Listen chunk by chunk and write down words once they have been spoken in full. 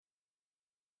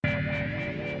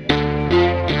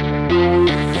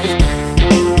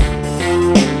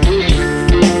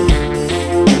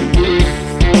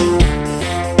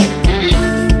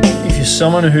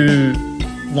someone who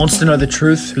wants to know the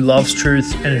truth, who loves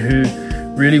truth, and who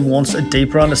really wants a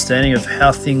deeper understanding of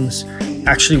how things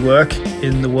actually work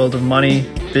in the world of money,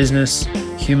 business,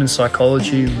 human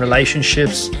psychology,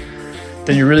 relationships,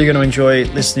 then you're really going to enjoy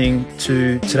listening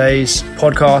to today's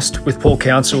podcast with Paul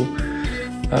Counsel.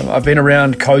 I've been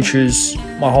around coaches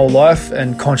my whole life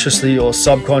and consciously or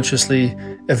subconsciously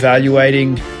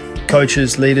evaluating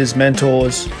coaches, leaders,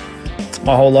 mentors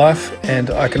my whole life.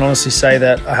 And I can honestly say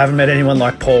that I haven't met anyone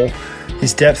like Paul.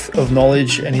 His depth of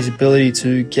knowledge and his ability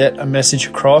to get a message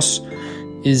across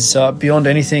is beyond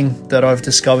anything that I've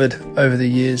discovered over the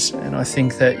years. And I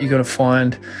think that you're going to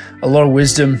find a lot of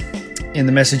wisdom in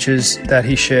the messages that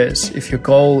he shares. If your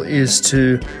goal is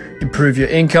to improve your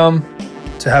income,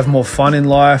 to have more fun in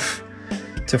life,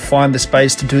 to find the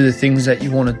space to do the things that you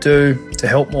want to do, to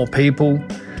help more people,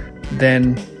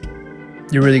 then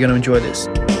you're really going to enjoy this.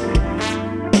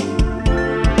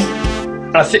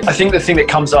 I think the thing that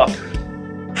comes up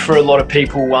for a lot of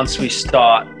people once we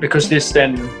start, because this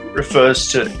then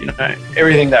refers to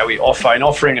everything that we offer in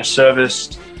offering a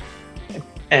service,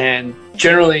 and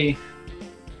generally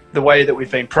the way that we've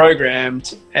been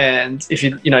programmed. And if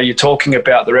you're talking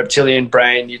about the reptilian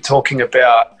brain, you're talking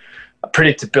about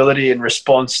predictability in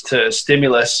response to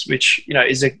stimulus, which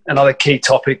is another key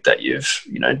topic that you've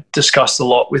discussed a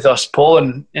lot with us, Paul,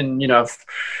 and I've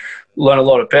learned a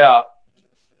lot about.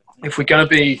 If we're going to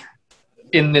be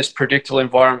in this predictable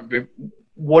environment,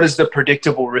 what is the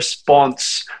predictable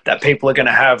response that people are going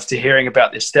to have to hearing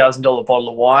about this $1,000 bottle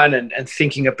of wine and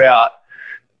thinking about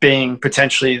being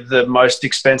potentially the most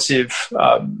expensive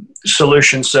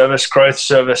solution service, growth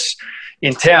service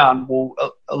in town? Well,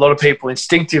 a lot of people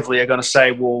instinctively are going to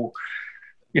say, well,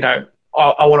 I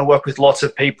want to work with lots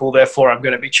of people, therefore I'm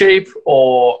going to be cheap,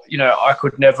 or, I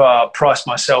could never price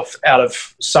myself out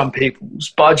of some people's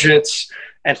budgets.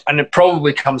 And it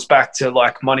probably comes back to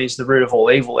like money's the root of all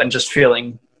evil, and just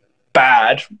feeling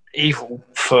bad, evil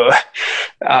for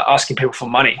asking people for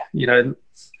money. Look,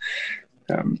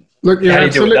 how do you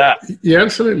deal with that? You're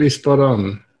absolutely spot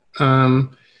on.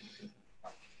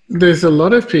 There's a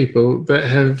lot of people that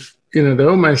have, they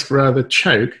almost rather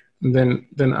choke than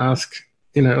ask,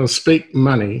 or speak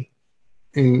money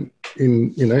in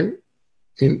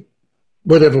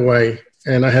whatever way.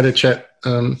 And I had a chat,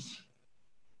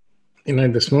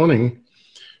 this morning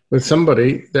with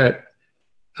somebody that,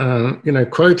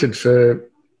 quoted for,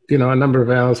 a number of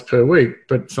hours per week,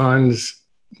 but finds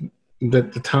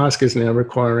that the task is now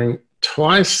requiring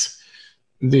twice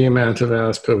the amount of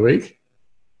hours per week,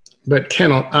 but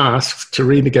cannot ask to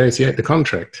renegotiate the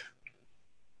contract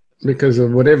because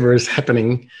of whatever is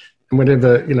happening and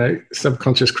whatever,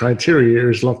 subconscious criteria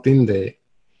is locked in there.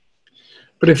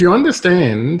 But if you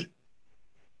understand,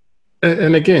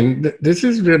 and again, this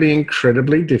is really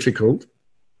incredibly difficult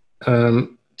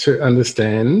to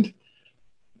understand.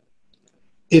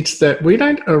 It's that we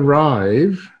don't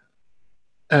arrive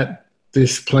at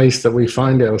this place that we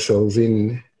find ourselves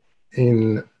in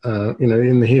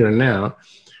the here and now.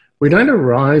 We don't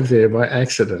arrive there by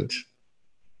accident.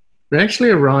 We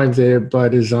actually arrive there by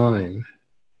design.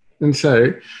 And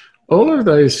so all of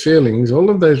those feelings, all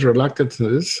of those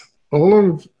reluctances, all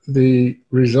of the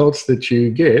results that you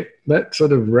get, that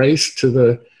sort of race to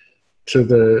the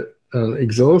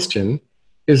exhaustion,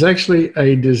 is actually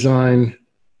a design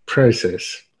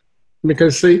process.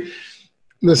 Because see,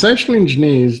 the social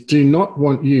engineers do not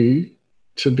want you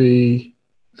to be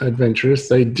adventurous.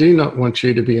 They do not want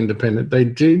you to be independent. They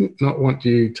do not want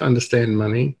you to understand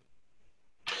money.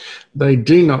 They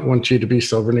do not want you to be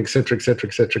sovereign, etc., etc.,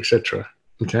 etc., etc.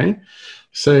 Okay?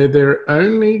 So their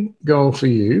only goal for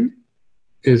you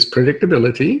is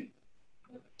predictability,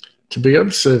 to be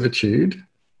of servitude,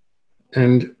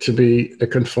 and to be a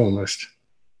conformist.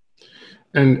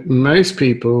 And most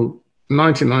people,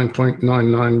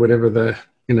 99.99, whatever the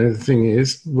thing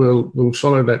is, will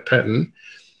follow that pattern,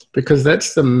 because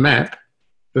that's the map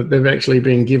that they've actually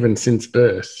been given since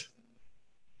birth.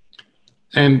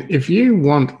 And if you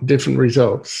want different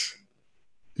results,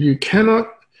 you cannot.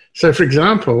 So, for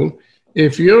example,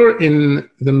 if you're in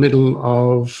the middle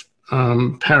of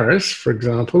Paris, for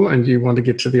example, and you want to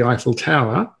get to the Eiffel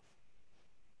Tower,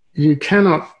 you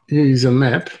cannot use a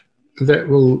map that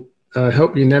will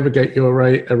help you navigate your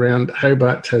way around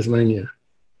Hobart, Tasmania.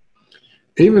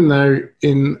 Even though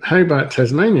in Hobart,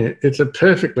 Tasmania, it's a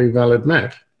perfectly valid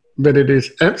map, but it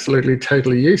is absolutely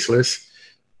totally useless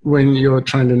when you're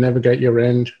trying to navigate your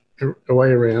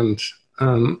way around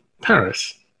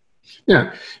Paris.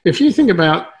 Now, if you think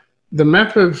about the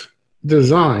map of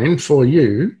design for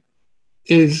you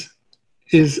is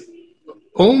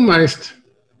almost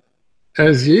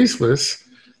as useless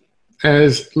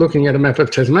as looking at a map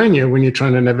of Tasmania when you're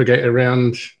trying to navigate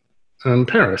around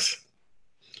Paris.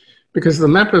 Because the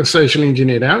map of socially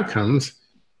engineered outcomes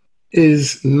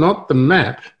is not the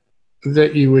map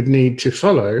that you would need to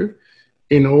follow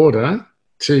in order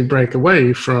to break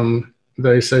away from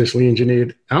those socially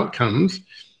engineered outcomes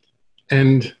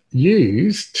and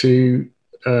use to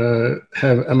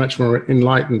have a much more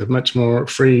enlightened, much more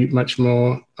free, much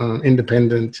more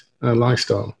independent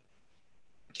lifestyle.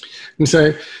 And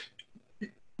so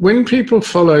when people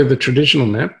follow the traditional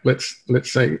map, let's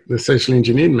say the socially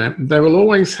engineered map, they will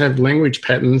always have language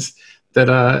patterns that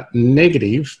are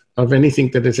negative of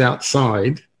anything that is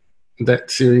outside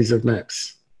that series of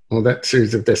maps or that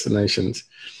series of destinations.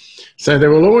 So they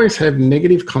will always have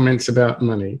negative comments about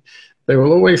money. They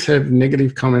will always have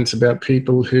negative comments about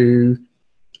people who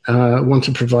want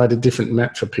to provide a different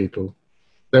map for people.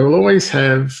 They will always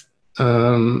have,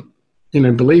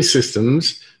 belief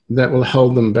systems that will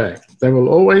hold them back. They will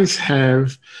always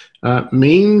have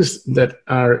memes that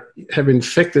have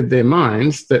infected their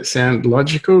minds that sound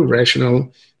logical,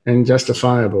 rational, and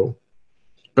justifiable.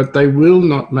 But they will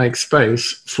not make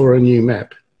space for a new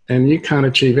map. And you can't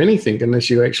achieve anything unless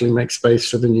you actually make space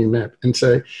for the new map. And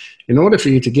so in order for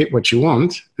you to get what you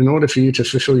want, in order for you to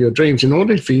fulfill your dreams, in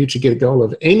order for you to get a goal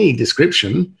of any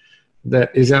description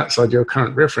that is outside your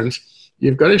current reference,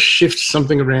 you've got to shift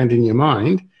something around in your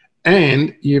mind,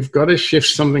 and you've got to shift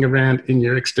something around in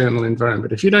your external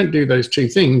environment. If you don't do those two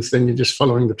things, then you're just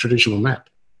following the traditional map.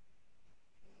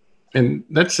 And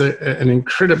that's an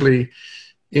incredibly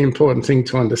important thing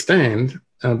to understand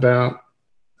about,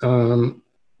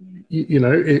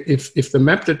 if the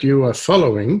map that you are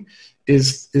following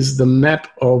is the map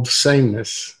of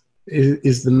sameness,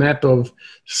 is the map of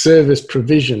service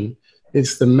provision,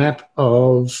 it's the map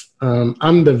of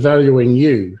undervaluing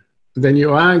you, then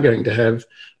you are going to have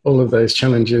all of those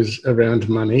challenges around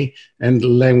money and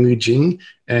languaging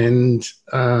and,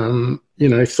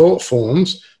 thought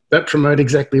forms that promote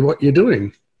exactly what you're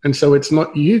doing. And so it's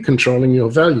not you controlling your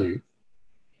value.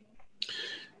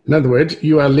 In other words,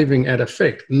 you are living at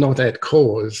effect, not at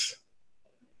cause.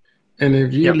 And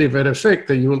if you live at effect,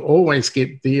 then you will always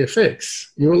get the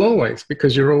effects. You will always,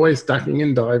 because you're always ducking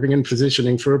and diving and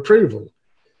positioning for approval.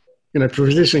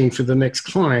 Positioning for the next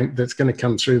client that's going to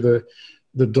come through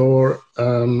the door,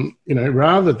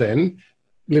 rather than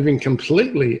living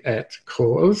completely at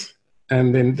cause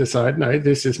and then decide, no,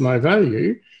 this is my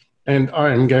value and I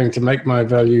am going to make my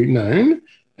value known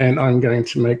and I'm going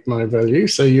to make my value.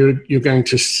 So you're going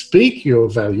to speak your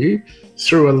value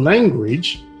through a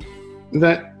language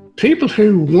that people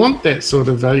who want that sort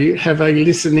of value have a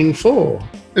listening for.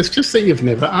 It's just that you've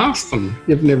never asked them.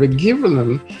 You've never given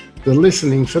them the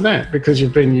listening for that because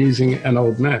you've been using an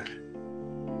old map.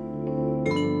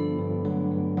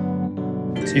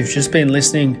 So you've just been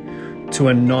listening to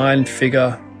a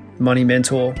 9-figure money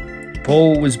mentor.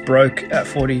 Paul was broke at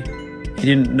 40. He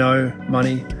didn't know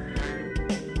money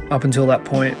up until that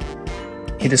point.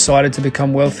 He decided to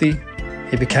become wealthy.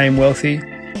 He became wealthy,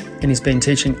 and he's been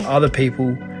teaching other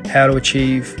people how to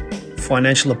achieve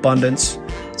financial abundance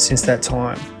since that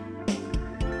time.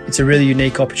 It's a really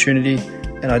unique opportunity,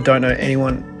 and I don't know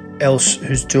anyone else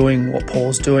who's doing what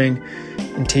Paul's doing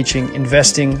in teaching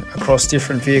investing across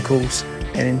different vehicles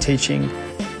and in teaching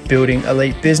building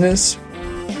elite business,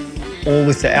 all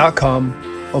with the outcome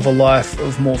of a life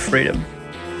of more freedom.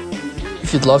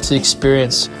 If you'd love to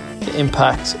experience the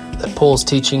impact that Paul's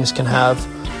teachings can have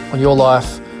on your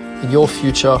life and your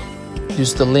future,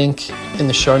 use the link in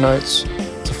the show notes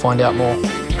to find out more.